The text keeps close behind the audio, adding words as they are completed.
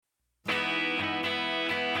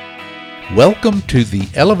Welcome to the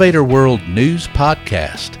Elevator World News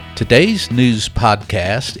Podcast. Today's news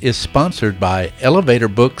podcast is sponsored by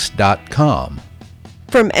ElevatorBooks.com.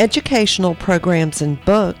 From educational programs and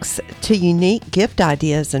books to unique gift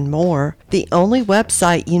ideas and more, the only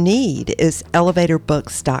website you need is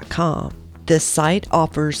ElevatorBooks.com. This site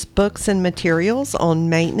offers books and materials on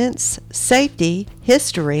maintenance, safety,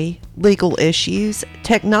 history, legal issues,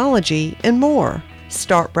 technology, and more.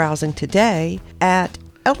 Start browsing today at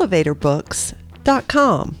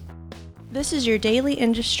ElevatorBooks.com. This is your daily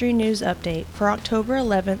industry news update for October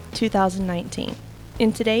 11th, 2019.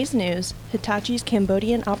 In today's news, Hitachi's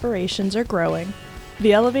Cambodian operations are growing.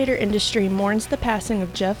 The elevator industry mourns the passing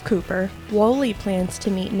of Jeff Cooper. Woley plans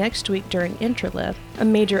to meet next week during Interlift. A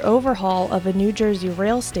major overhaul of a New Jersey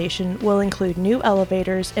rail station will include new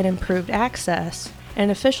elevators and improved access.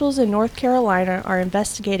 And officials in North Carolina are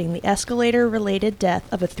investigating the escalator-related death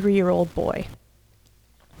of a 3-year-old boy.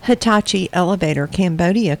 Hitachi Elevator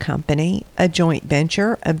Cambodia Company, a joint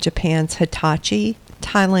venture of Japan's Hitachi,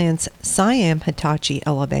 Thailand's Siam Hitachi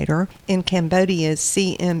Elevator, and Cambodia's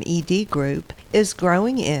CMED Group, is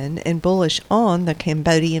growing in and bullish on the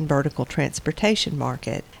Cambodian vertical transportation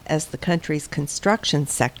market as the country's construction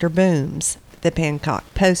sector booms, the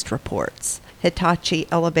Bangkok Post reports. Hitachi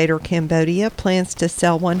Elevator Cambodia plans to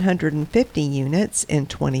sell 150 units in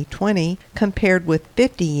 2020 compared with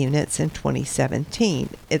 50 units in 2017,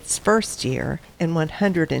 its first year, and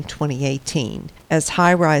 100 in 2018, as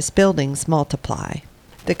high-rise buildings multiply.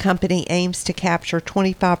 The company aims to capture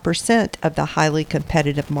 25% of the highly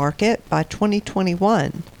competitive market by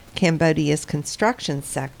 2021. Cambodia's construction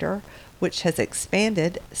sector, which has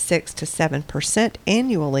expanded 6 to 7%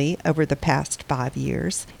 annually over the past 5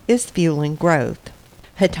 years, is fueling growth.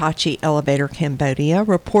 Hitachi Elevator Cambodia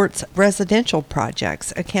reports residential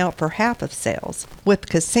projects account for half of sales, with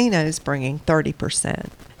casinos bringing 30%.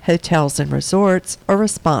 Hotels and resorts are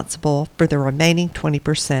responsible for the remaining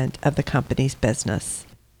 20% of the company's business.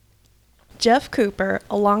 Jeff Cooper,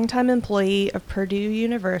 a longtime employee of Purdue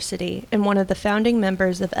University and one of the founding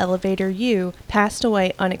members of Elevator U, passed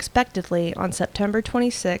away unexpectedly on September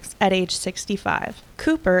 26 at age 65.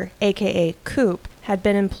 Cooper, aka Coop, had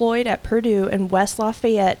been employed at Purdue in West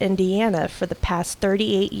Lafayette, Indiana for the past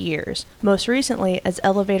 38 years, most recently as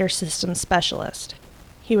elevator systems specialist.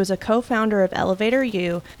 He was a co-founder of Elevator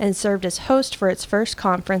U and served as host for its first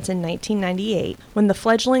conference in 1998, when the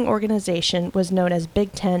fledgling organization was known as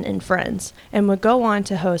Big Ten and Friends, and would go on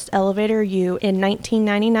to host Elevator U in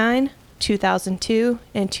 1999, 2002,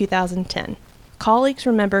 and 2010. Colleagues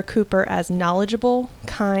remember Cooper as knowledgeable,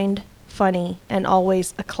 kind, funny, and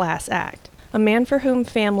always a class act. A man for whom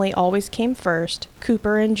family always came first,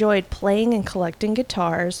 Cooper enjoyed playing and collecting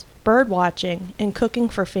guitars, bird watching, and cooking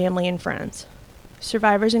for family and friends.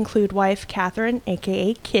 Survivors include wife Catherine,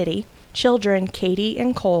 aka Kitty, children Katie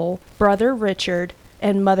and Cole, brother Richard,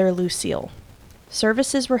 and mother Lucille.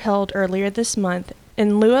 Services were held earlier this month.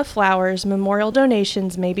 In lieu of flowers, memorial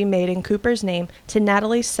donations may be made in Cooper's name to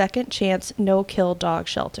Natalie's Second Chance No-Kill Dog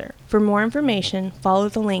Shelter. For more information, follow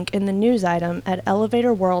the link in the news item at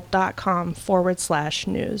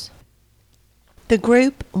elevatorworld.com/news. The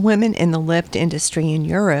group Women in the Lift Industry in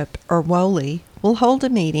Europe, or WOLI, will hold a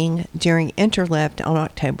meeting during Interlift on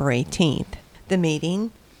October 18th. The meeting,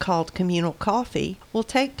 called Communal Coffee, will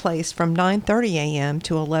take place from 9:30 a.m.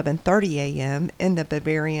 to 11:30 a.m. in the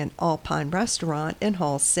Bavarian Alpine Restaurant in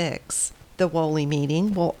Hall 6. The WOLI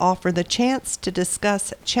meeting will offer the chance to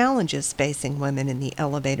discuss challenges facing women in the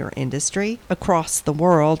elevator industry across the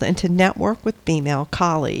world and to network with female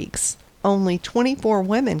colleagues. Only 24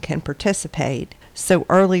 women can participate, so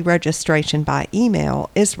early registration by email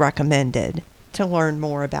is recommended. To learn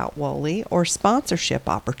more about WOLI or sponsorship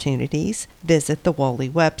opportunities, visit the WOLI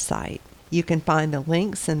website. You can find the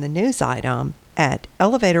links in the news item at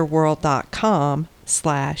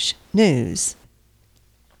elevatorworld.com/news.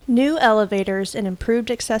 New elevators and improved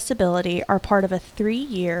accessibility are part of a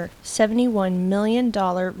 3-year, $71 million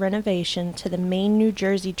renovation to the main New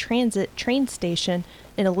Jersey Transit train station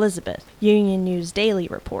in Elizabeth, Union News Daily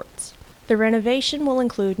reports. The renovation will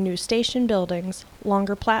include new station buildings,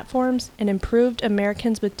 longer platforms, and improved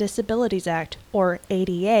Americans with Disabilities Act, or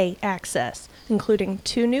ADA, access, including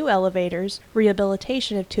 2 new elevators,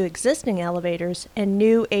 rehabilitation of 2 existing elevators, and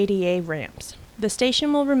new ADA ramps. The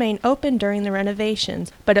station will remain open during the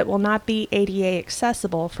renovations, but it will not be ADA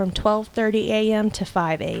accessible from 12:30 a.m. to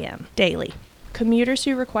 5 a.m. daily. Commuters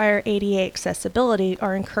who require ADA accessibility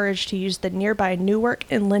are encouraged to use the nearby Newark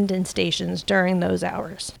and Linden stations during those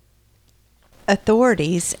hours.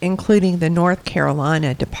 Authorities, including the North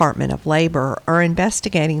Carolina Department of Labor, are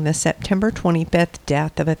investigating the September 25th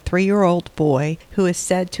death of a 3-year-old boy who is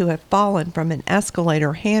said to have fallen from an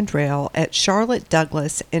escalator handrail at Charlotte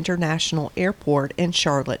Douglas International Airport in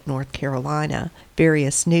Charlotte, North Carolina.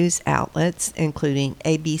 Various news outlets, including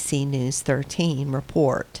ABC News 13,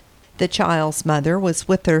 report. The child's mother was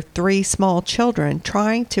with her 3 small children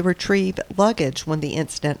trying to retrieve luggage when the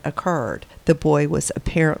incident occurred. The boy was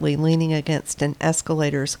apparently leaning against an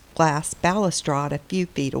escalator's glass balustrade a few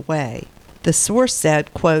feet away. The source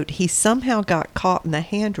said, quote, "He somehow got caught in the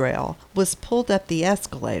handrail, was pulled up the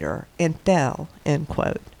escalator, and fell," end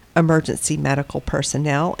quote. Emergency medical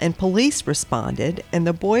personnel and police responded, and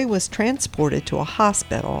the boy was transported to a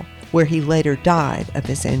hospital where he later died of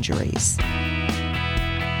his injuries.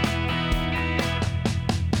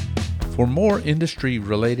 For more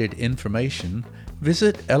industry-related information,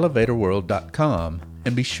 visit elevatorworld.com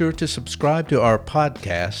and be sure to subscribe to our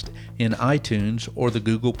podcast in iTunes or the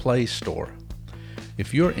Google Play Store.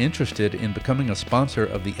 If you're interested in becoming a sponsor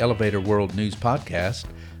of the Elevator World News Podcast,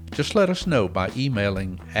 just let us know by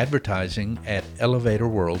emailing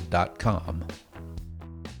advertising@elevatorworld.com.